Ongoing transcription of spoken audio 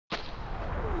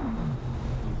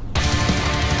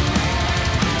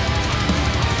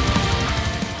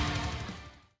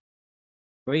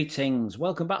Greetings.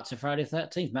 Welcome back to Friday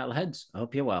 13th, Metalheads. I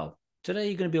hope you're well. Today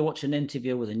you're going to be watching an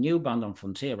interview with a new band on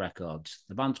Frontier Records.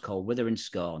 The band's called Withering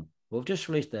Scorn. We've just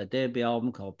released their debut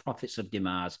album called Prophets of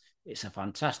Demise. It's a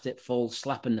fantastic, full,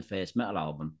 slap-in-the-face metal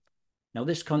album. Now,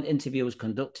 this interview was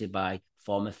conducted by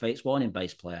former Fates Warning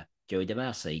bass player Joe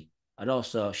DiBiase and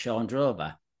also Shawn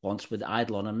Drover, once with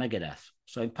Eidolon and Megadeth.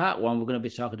 So in part one, we're going to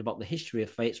be talking about the history of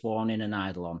Fates Warning and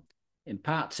Eidolon. In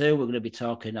part two, we're going to be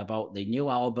talking about the new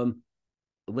album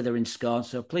Withering Scorn.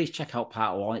 So please check out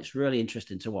part one. It's really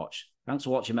interesting to watch. Thanks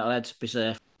for watching, Metalheads. Be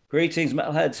safe. Greetings,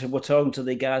 Metalheads. We're talking to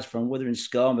the guys from Withering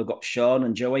Scorn. We've got Shawn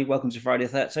and Joey. Welcome to Friday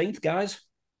the 13th, guys.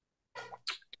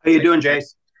 How you doing,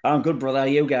 Jace? I'm good, brother. How are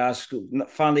you guys?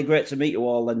 Finally great to meet you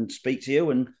all and speak to you,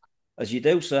 and as you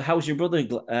do. So how's your brother,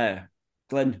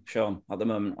 Glenn, Shawn, at the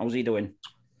moment? How's he doing?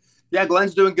 Yeah,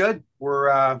 Glenn's doing good.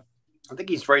 I think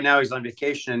he's right now. He's on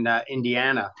vacation in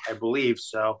Indiana, I believe.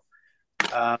 So,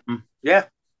 yeah,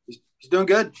 he's doing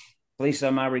good. Please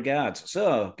send my regards.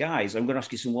 So, guys, I'm going to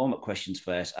ask you some warm-up questions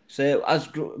first. So, as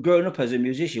growing up as a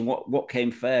musician, what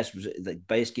came first? Was it the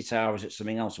bass guitar? Was it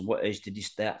something else? And what age did you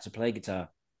start to play guitar?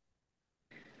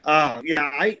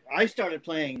 I started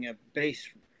playing bass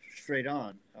straight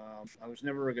on. I was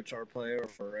never a guitar player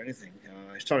or anything.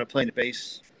 I started playing the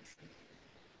bass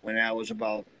when I was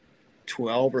about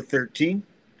 12 or 13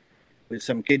 with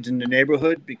some kids in the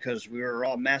neighborhood because we were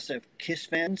all massive Kiss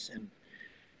fans, and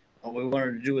all we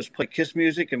wanted to do was play Kiss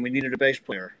music, and we needed a bass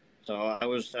player. So I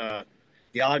was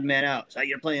the odd man out. So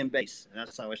you're playing bass, and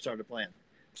that's how I started playing.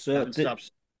 So, Haven't did,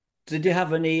 stopped. did you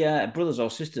have any brothers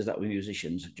or sisters that were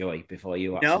musicians, Joey, before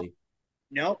you No, actually?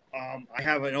 no. I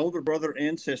have an older brother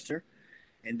and sister,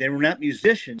 and they were not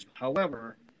musicians.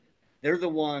 However, they're the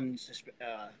ones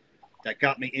that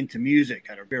got me into music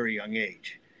at a very young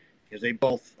age because they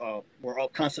both were all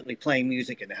constantly playing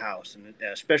music in the house, and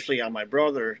especially on my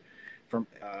brother. From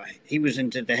he was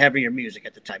into the heavier music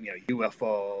at the time,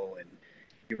 UFO and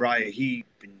Uriah Heep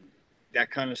and that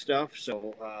kind of stuff.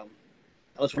 So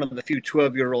I was one of the few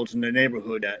 12-year-olds in the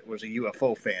neighborhood that was a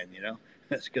UFO fan.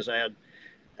 That's because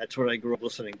that's what I grew up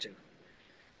listening to.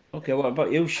 Okay, what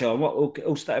about you, Shawn?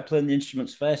 Who started playing the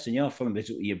instruments first in your family? Was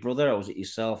it your brother or was it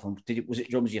yourself? And was it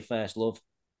drums your first love?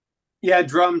 Yeah,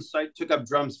 drums. I took up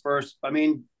drums first. I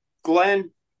mean,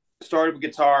 Glenn started with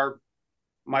guitar.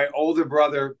 My older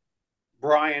brother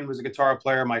Brian was a guitar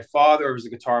player. My father was a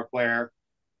guitar player,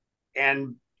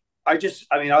 and I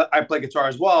play guitar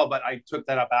as well, but I took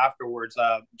that up afterwards.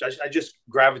 I just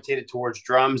gravitated towards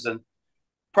drums, and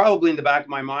probably in the back of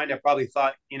my mind, I probably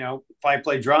thought, if I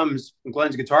play drums and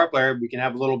Glenn's a guitar player, we can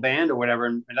have a little band or whatever.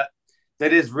 And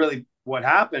that is really what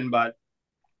happened. But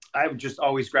I've just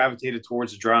always gravitated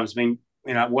towards the drums. I mean,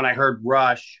 when I heard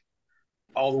Rush,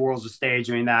 All the World's a Stage,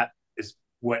 I mean, that is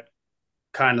what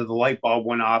kind of the light bulb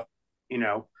went off,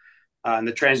 and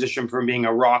the transition from being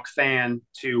a rock fan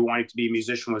to wanting to be a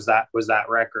musician was that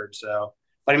record. So,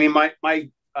 but I mean, my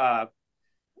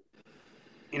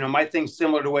thing's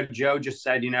similar to what Joe just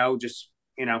said.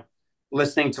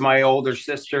 Listening to my older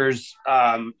sisters,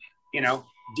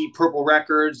 Deep Purple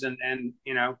records and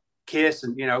Kiss,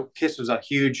 and Kiss was a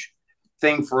huge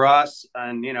thing for us,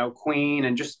 and Queen,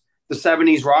 and just the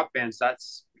 '70s rock bands.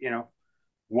 That's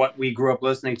what we grew up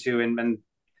listening to, and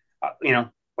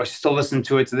I still listen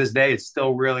to it to this day. It's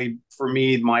still really, for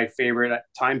me, my favorite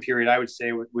time period. I would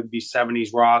say would be '70s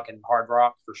rock and hard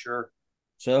rock for sure.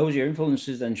 So who's your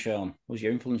influences then, Shawn? Who's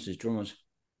your influences, drummers?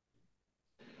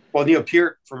 Well, Neil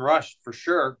Peart from Rush for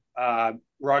sure.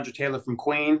 Roger Taylor from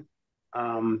Queen.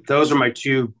 Those are my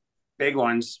two big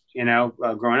ones.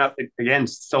 Growing up, again,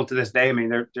 still to this day. I mean,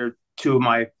 they're two of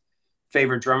my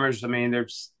favorite drummers. I mean,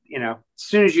 there's as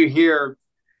soon as you hear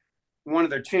one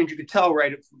of their tunes, you could tell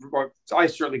right. I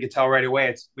certainly could tell right away.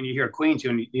 It's when you hear a Queen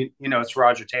tune, it's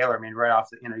Roger Taylor. I mean, right off,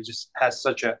 he just has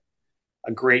such a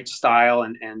great style,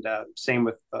 and same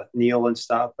with Neil and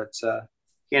stuff. But I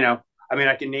mean,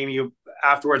 I can name you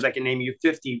afterwards. I can name you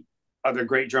 50 other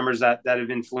great drummers that have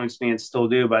influenced me and still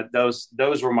do. But those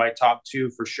were my top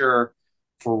two for sure.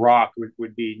 For rock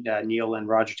would be Neil and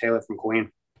Roger Taylor from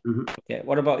Queen. Mm-hmm. Okay,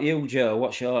 what about you, Joe?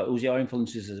 Who's your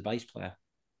influences as a bass player?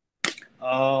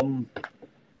 Um,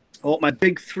 well, my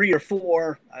big three or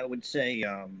four, I would say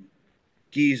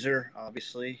Geezer,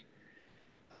 obviously,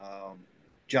 um,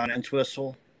 John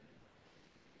Entwistle,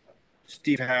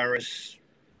 Steve Harris,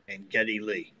 and Geddy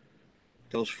Lee.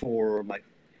 Those four are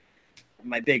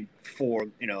my big four.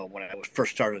 When I was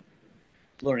first started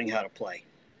learning how to play,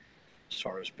 as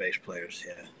far as bass players,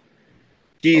 yeah, Okay.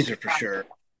 Geezer for sure.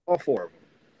 All four of them.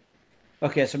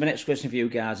 Okay, so my next question for you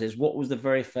guys is, what was the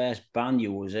very first band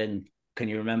you was in? Can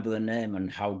you remember the name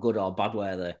and how good or bad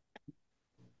were they?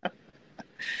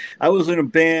 I was in a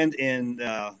band in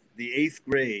the 8th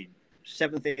grade,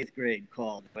 7th, 8th grade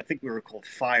called, I think we were called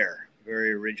Fire,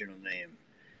 very original name.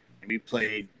 And we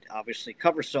played, obviously,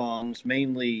 cover songs,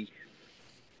 mainly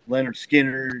Leonard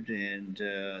Skinner and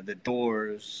The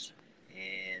Doors,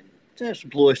 and some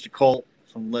Blues to Cult,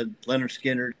 some Leonard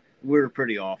Skinner. We were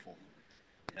pretty awful,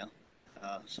 you know.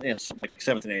 So yeah, like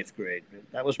 7th and 8th grade.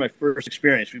 That was my first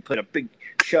experience. We played a big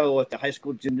show at the high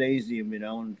school gymnasium,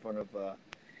 in front of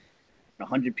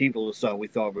 100 people. So we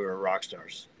thought we were rock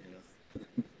stars.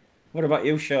 What about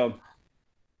you, Shawn?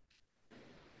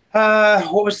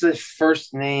 What was the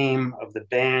first name of the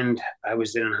band I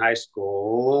was in high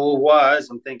school? I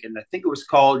think it was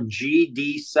called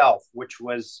GD Self, which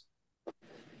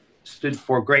stood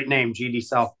for great name, GD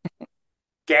Self.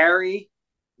 Gary,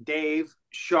 Dave,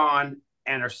 Shawn,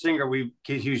 and our singer,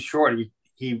 he was short.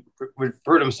 He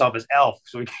referred to himself as Elf,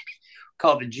 so we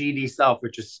called it GD Self,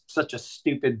 which is such a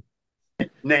stupid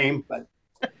name. But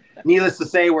needless to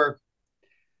say,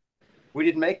 we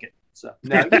didn't make it. So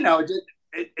no,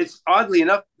 it's oddly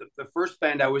enough, the first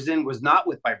band I was in was not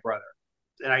with my brother,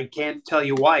 and I can't tell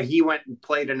you why. He went and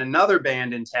played in another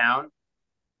band in town,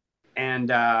 and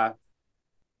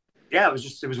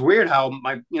it was weird how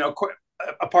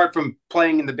apart from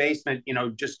playing in the basement,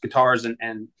 just guitars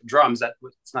and drums.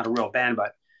 It's not a real band,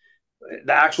 but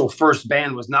the actual first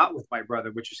band was not with my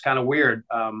brother, which is kind of weird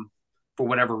for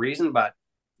whatever reason. But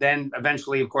then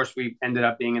eventually, of course, we ended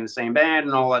up being in the same band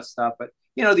and all that stuff. But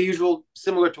the usual,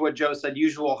 similar to what Joe said,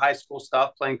 usual high school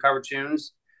stuff, playing cover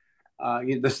tunes,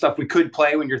 the stuff we could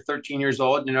play when you're 13 years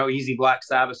old, easy Black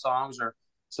Sabbath songs or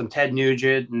some Ted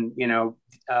Nugent and,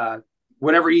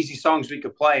 whatever easy songs we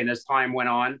could play. And as time went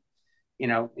on,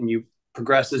 and you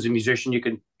progress as a musician, you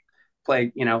could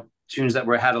play, tunes that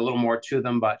had a little more to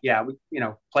them. But yeah,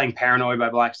 playing Paranoid by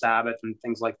Black Sabbath and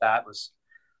things like that was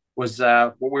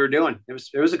what we were doing. It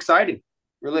was exciting,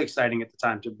 really exciting at the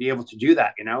time to be able to do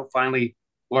that, finally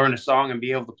learn a song and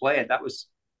be able to play it. That was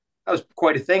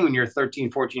quite a thing when you're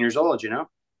 13, 14 years old,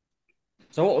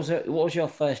 So what was your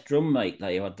first drum make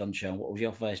that you had done, Shawn? What was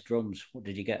your first drums? What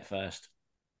did you get first?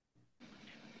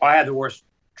 I had the worst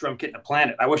drum kit in the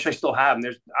planet. I wish I still have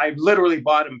them. I literally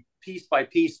bought them piece by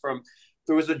piece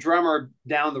there was a drummer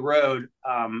down the road.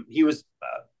 He was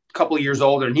a couple of years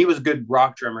older, and he was a good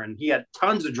rock drummer, and he had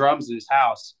tons of drums in his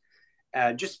house.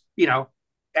 Just,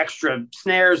 extra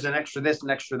snares and extra this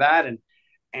and extra that.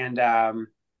 And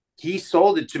he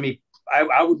sold it to me.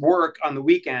 I would work on the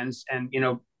weekends and,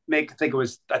 I think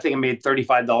I made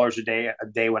 $35 a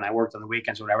day when I worked on the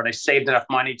weekends or whatever. And I saved enough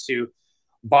money to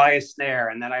buy a snare,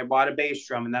 and then I bought a bass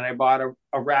drum, and then I bought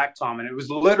a rack tom, and it was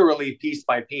literally piece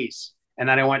by piece. And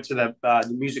then I went to the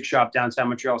music shop downtown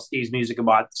Montreal, Steve's Music, and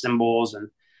bought cymbals and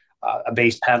a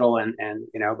bass pedal, and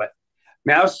but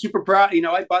man, I was super proud.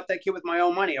 I bought that kit with my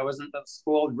own money. I wasn't a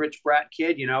spoiled rich brat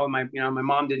kid, and my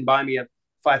mom didn't buy me a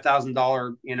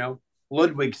 $5,000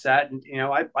 Ludwig set, and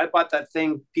I bought that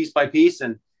thing piece by piece,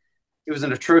 and it was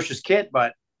an atrocious kit,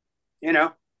 but I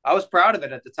was proud of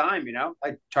it at the time.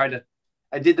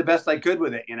 I did the best I could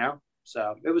with it,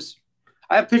 so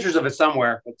I have pictures of it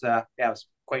somewhere, but it was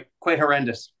quite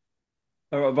horrendous.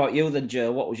 What about you then,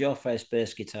 Joe? What was your first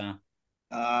bass guitar?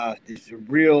 It's a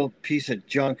real piece of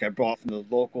junk I bought from the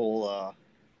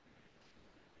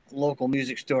local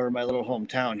music store in my little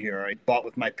hometown here. I bought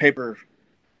with my paper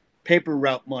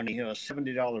route money, a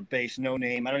 $70 bass, no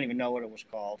name. I don't even know what it was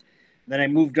called. Then I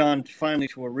moved on finally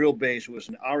to a real bass. It was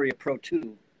an Aria Pro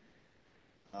 2,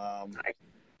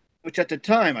 which at the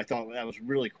time I thought that was a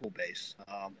really cool bass.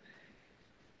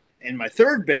 And my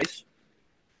third bass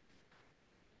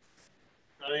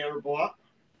that I ever bought,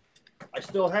 I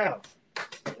still have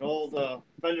an old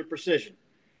Fender Precision.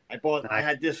 I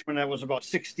had this when I was about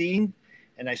 16,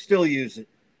 and I still use it.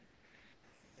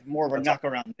 More of a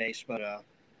knock-around bass, but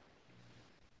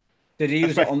did you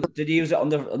use it on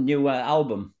the new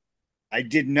album? I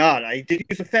did not. I did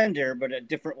use a Fender, but a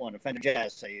different one, a Fender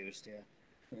Jazz I used, yeah.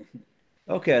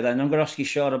 Okay, then I'm going to ask you,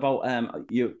 Shawn,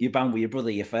 about your band with your brother,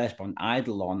 your first band,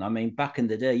 Eidolon. I mean, back in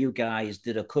the day, you guys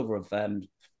did a cover of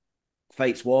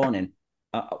Fate's Warning.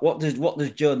 What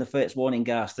does Joe and the Fate's Warning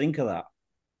guys think of that?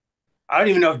 I don't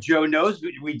even know if Joe knows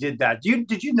we did that.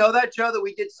 Did you know that, Joe, that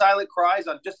we did Silent Cries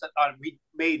we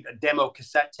made a demo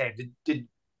cassette tape? Did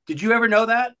you ever know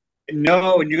that?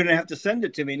 No, and you're gonna have to send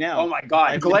it to me now. Oh my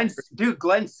God, Glenn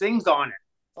sings on it.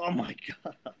 Oh my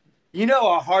God, you know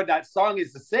how hard that song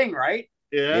is to sing, right?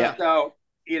 Yeah. So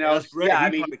that's great. Yeah, I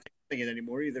mean, can't sing it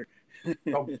anymore either.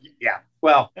 Oh, yeah.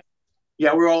 Well,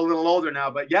 Yeah, we're all a little older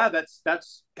now, but yeah, that's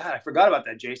God, I forgot about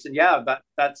that, Jason. Yeah,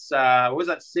 that's what was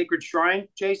that, Sacred Shrine,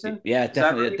 Jason? Yeah, Is that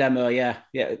definitely a right? demo. Yeah,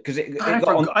 yeah, because God, it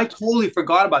got on. I totally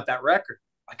forgot about that record.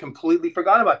 I completely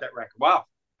forgot about that record. Wow.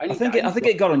 I I need think to,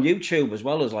 it got on YouTube as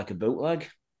well as like a bootleg.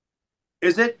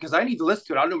 is it? Because I need to listen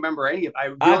to it. I don't remember any of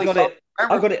it. The I only got song it. I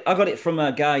remember. I got it from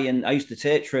a guy, and I used to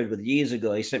tape trade with years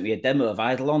ago. He sent me a demo of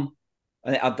Eidolon,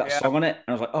 and it had that Yeah. song on it, and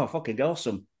I was like, "Oh, fucking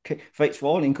awesome!" Fate's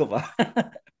Warning cover.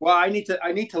 Well, I need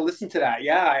to listen to that.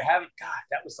 Yeah, I haven't. God,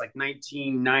 that was like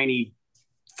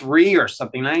 1993 or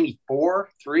something,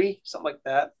 94, 3, something like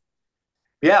that.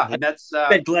 Yeah, I and that's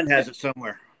bet Glenn has it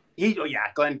somewhere. oh yeah,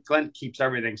 Glenn keeps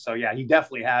everything. So yeah, he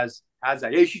definitely has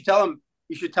that. Yeah, you should tell him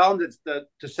to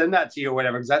send that to you or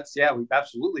whatever. Because that's, yeah, we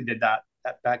absolutely did that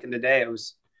back in the day. It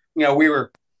was, we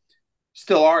were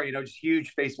still are, just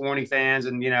huge Face Warning fans,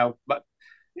 and but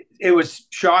it was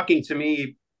shocking to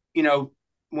me,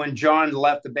 when John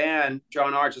left the band.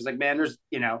 John Arch was like, man, there's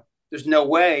no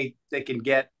way they can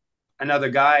get another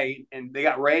guy, and they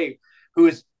got Ray, who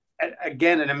is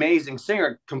again an amazing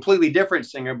singer, completely different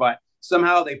singer, but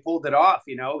somehow they pulled it off.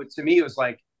 To me, it was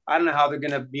like, I don't know how they're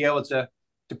going to be able to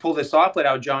pull this off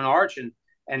without John Arch.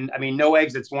 And I mean, No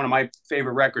Exit's one of my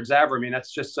favorite records ever. I mean,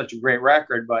 that's just such a great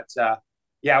record. But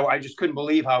yeah, I just couldn't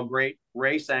believe how great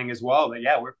Ray sang as well. But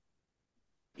yeah, we're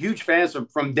huge fans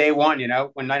from day one,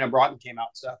 when Night of Broughton came out.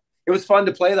 So it was fun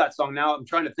to play that song. Now I'm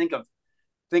trying to think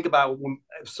about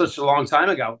such a long time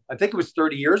ago. I think it was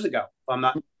 30 years ago, if I'm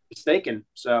not mistaken.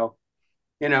 So,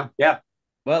 yeah.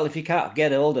 Well, if you can't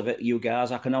get hold of it, you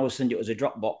guys, I can always send you it as a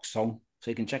Dropbox song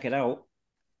so you can check it out.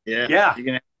 Yeah, Yeah. you're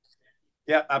gonna.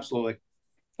 Yeah, absolutely.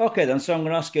 Okay, then. So I'm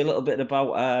going to ask you a little bit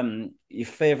about your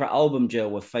favorite album, Joe,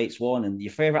 with Fate's Warning.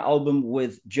 Your favorite album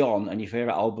with John and your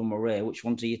favorite album with Ray. Which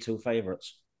ones are your two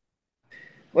favorites?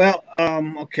 Well,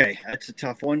 okay, that's a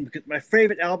tough one because my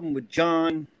favorite album with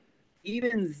John,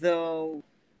 even though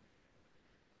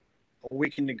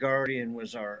Awaken the Guardian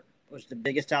was the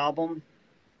biggest album.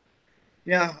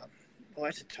 Yeah, well,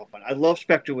 that's a tough one. I love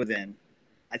Spectre Within.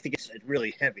 I think it's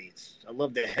really heavy. I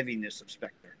love the heaviness of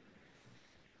Spectre.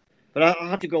 But I'll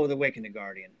have to go with Awaken the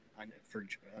Guardian on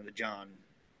the John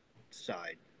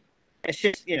side. It's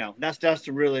just, that's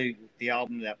really the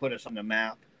album that put us on the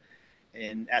map,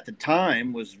 and at the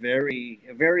time was a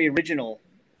very original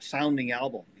sounding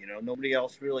album. Nobody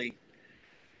else really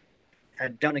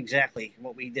had done exactly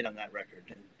what we did on that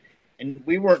record, and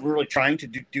we weren't really trying to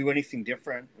do anything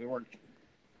different. We weren't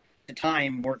at the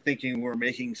time weren't thinking we were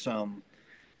making some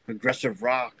progressive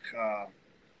rock,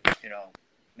 you know,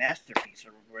 masterpiece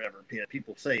or whatever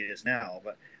people say it is now.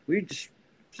 But we just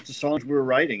the songs we were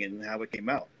writing and how it came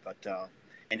out. But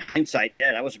in hindsight,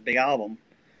 yeah, that was a big album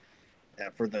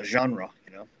for the genre.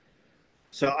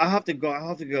 So I'll have to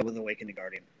go with Awaken the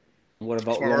Guardian. What As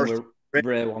about far as Longer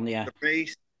Ray one? Yeah. the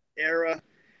race era,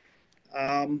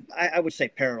 I would say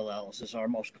Parallels is our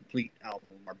most complete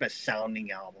album, our best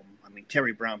sounding album. I mean,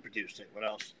 Terry Brown produced it. What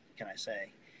else can I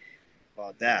say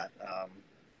about that?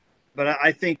 But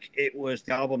I think it was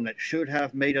the album that should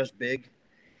have made us big.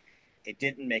 It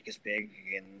didn't make us big,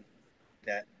 and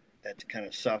that kind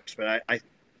of sucks. But I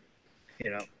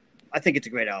think it's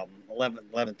a great album.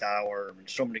 11th Hour, and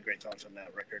so many great songs on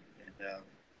that record. And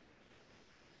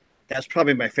that's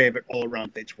probably my favorite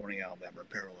all-around Fates Warning album ever,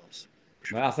 Parallels.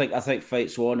 Well, I think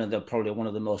Fate's Warning, they're probably one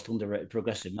of the most underrated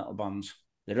progressive metal bands.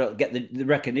 They don't get the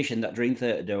recognition that Dream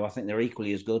Theater do. I think they're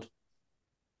equally as good.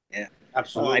 Yeah,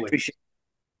 Absolutely. I appreciate.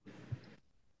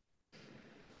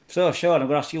 So, Shawn, I'm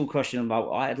going to ask you a question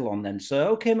about Eidolon then. So,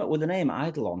 who came up with the name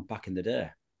Eidolon back in the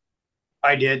day?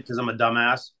 I did, because I'm a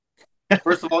dumbass.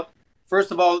 First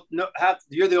of all, no,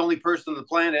 you're the only person on the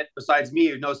planet besides me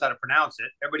who knows how to pronounce it.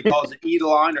 Everybody calls it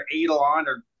Eidolon or Eidolon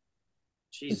or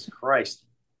Jesus Christ.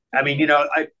 I mean,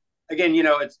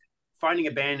 it's finding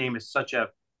a band name is such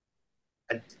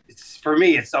it's for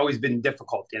me, it's always been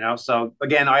difficult, So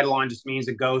again, Eidolon just means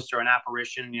a ghost or an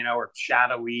apparition, or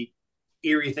shadowy,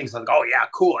 eerie things like, oh yeah,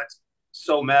 cool. It's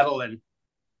so metal, and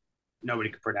nobody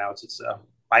could pronounce it. So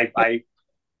I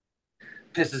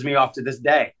pisses me off to this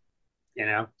day,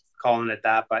 calling it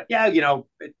that. But yeah,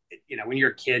 when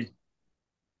you're a kid,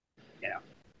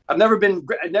 I've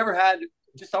never had,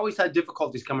 just always had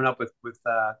difficulties coming up with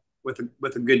a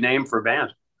good name for a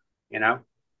band,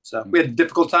 So we had a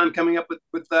difficult time coming up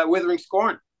with Withering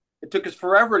Scorn. It took us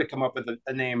forever to come up with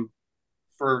a name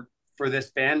for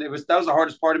this band. That was the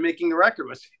hardest part of making the record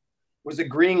was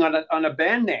agreeing on a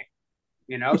band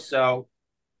name, So,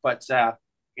 but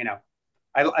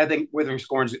I think Withering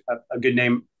Scorn's a good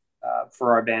name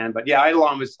for our band. But yeah,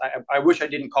 Eidolon was. I wish I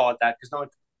didn't call it that, because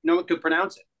no one could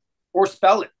pronounce it or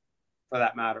spell it, for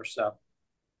that matter. So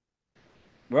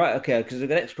Right, okay. Because the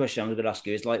next question I'm going to ask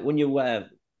you is like when you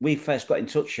we first got in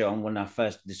touch on when I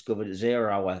first discovered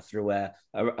Zero Hour through a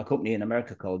company in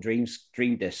America called Dream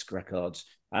Disc Records,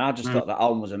 and I just thought that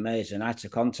album was amazing. I had to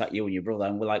contact you and your brother,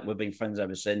 and we've been friends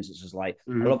ever since. It's just like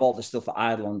I love all the stuff that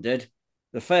Eidolon did.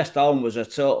 The first album was a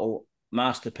total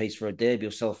masterpiece for a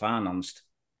debut, self-financed.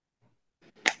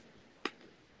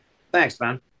 Thanks,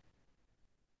 man.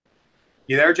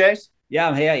 You there, Jace? Yeah,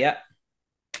 I'm here. Yeah.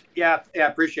 Yeah,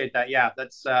 appreciate that. Yeah,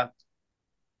 that's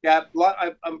yeah.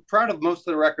 I'm proud of most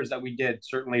of the records that we did,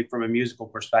 certainly from a musical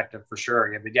perspective, for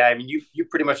sure. Yeah, but yeah, I mean, you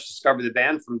pretty much discovered the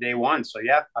band from day one. So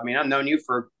yeah, I mean, I've known you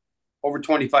for over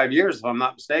 25 years, if I'm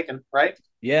not mistaken, right?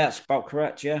 Yeah, it's about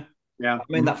correct. Yeah. Yeah. I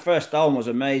mean, that first album was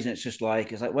amazing. It's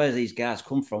like, where's these guys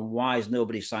come from? Why has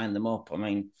nobody signed them up? I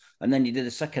mean, and then you did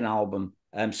a second album,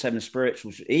 Seven Spirits,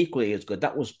 which was equally as good.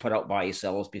 That was put out by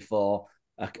yourselves before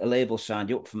a label signed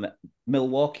you up from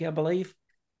Milwaukee, I believe.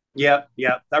 Yeah.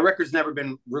 That record's never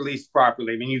been released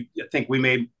properly. I mean, I think we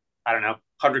made, I don't know,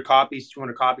 100 copies,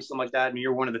 200 copies, something like that. I mean,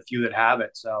 you're one of the few that have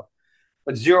it. So,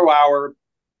 but Zero Hour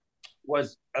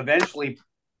was eventually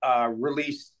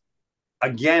released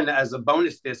again as a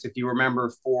bonus disc, if you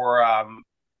remember, for I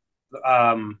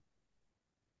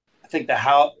think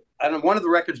I don't know, one of the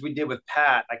records we did with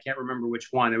Pat. I can't remember which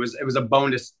one. It was a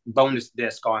bonus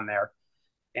disc on there,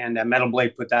 and Metal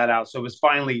Blade put that out. So it was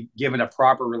finally given a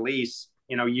proper release,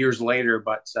 years later.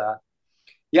 But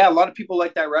yeah, a lot of people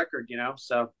like that record,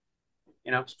 So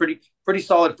it's pretty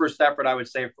solid first effort, I would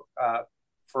say,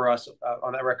 for us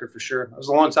on that record for sure. It was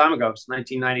a long time ago. It's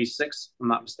 1996, if I'm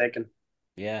not mistaken.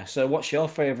 Yeah. So, what's your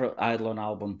favorite Eidolon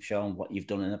album, Shawn? What you've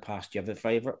done in the past? Do you have a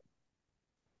favorite?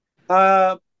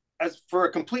 As for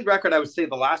a complete record, I would say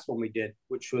the last one we did,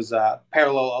 which was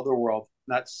Parallel Otherworld.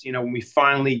 That's when we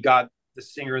finally got the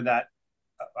singer that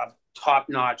a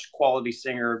top-notch quality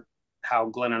singer, how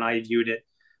Glenn and I viewed it.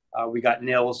 We got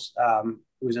Nils,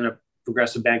 who was in a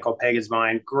progressive band called Pagan's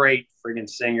Mind. Great friggin'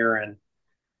 singer, and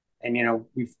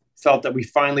we felt that we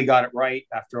finally got it right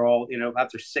after all,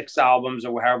 after 6 albums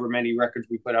or however many records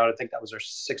we put out. I think that was our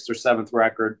 6th or 7th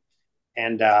record,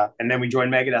 and then we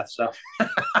joined Megadeth. So,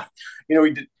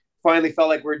 we finally felt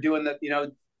like we're doing that.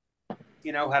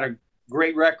 Had a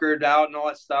great record out and all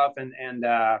that stuff, and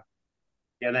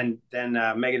then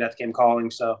Megadeth came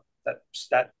calling, so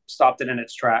that stopped it in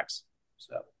its tracks.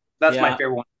 So that's my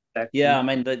favorite one. Yeah, I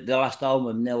mean the last album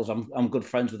with Nils, I'm good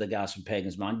friends with the guys from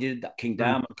Pagan's Mind. You did that King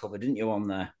Diamond cover, didn't you, on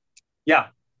there? Yeah,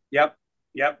 yep.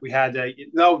 We had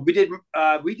we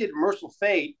did Merciful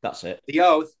Fate. That's it. The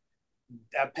Oath.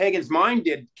 Pagan's Mind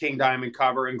did King Diamond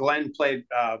cover, and Glenn played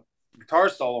guitar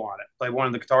solo on it. Played one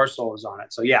of the guitar solos on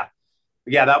it. So yeah,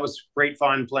 that was great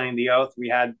fun playing The Oath. We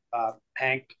had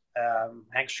Hank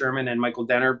Sherman and Michael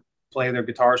Denner play their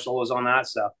guitar solos on that.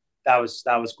 So that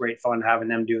was great fun having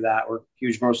them do that. We're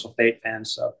huge Merciful Fate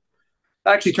fans, so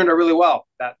that actually turned out really well.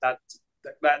 That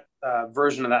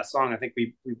version of that song, I think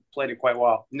we played it quite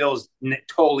well. Nils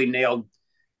totally nailed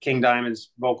King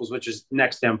Diamond's vocals, which is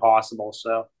next to impossible.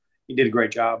 So he did a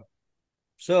great job.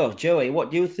 So, Joey, what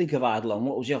do you think of Eidolon?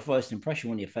 What was your first impression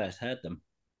when you first heard them?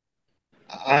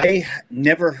 I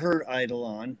never heard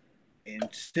Eidolon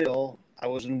until I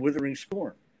was in Withering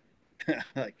Scorn.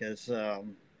 Because, I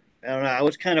don't know, I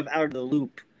was kind of out of the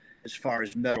loop as far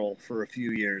as metal for a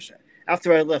few years.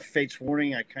 After I left Fate's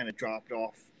Warning, I kind of dropped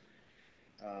off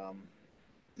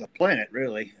the planet,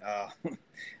 really. I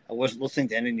wasn't listening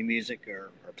to any music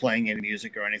or playing any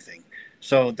music or anything.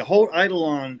 So the whole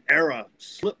Eidolon era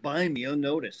slipped by me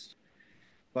unnoticed.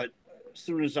 But as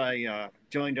soon as I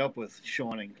joined up with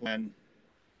Shawn and Glenn,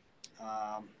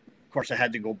 of course, I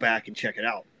had to go back and check it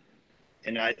out.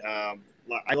 And I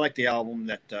like the album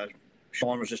that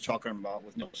Shawn was just talking about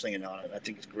with Neil singing on it. I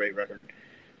think it's a great record.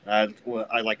 I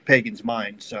like Pagan's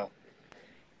Mind, so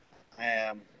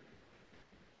that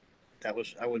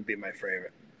would be my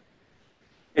favorite.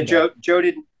 And Joe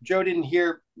didn't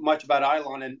hear much about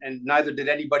Eidolon, and neither did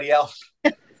anybody else.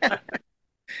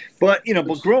 But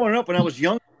growing up when I was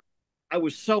young, I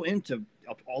was so into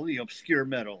all the obscure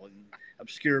metal and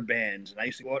obscure bands, and I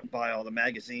used to go out and buy all the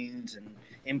magazines and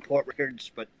import records.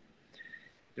 But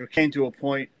there came to a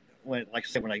point when, like I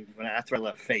said, after I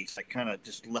left Face, I kind of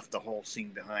just left the whole scene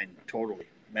behind totally,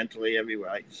 mentally,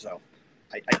 everywhere. So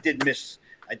I did miss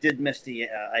the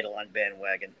Eidolon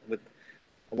bandwagon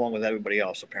along with everybody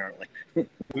else, apparently.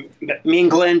 Me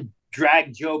and Glenn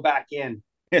dragged Joe back in.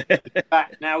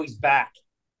 Now he's back.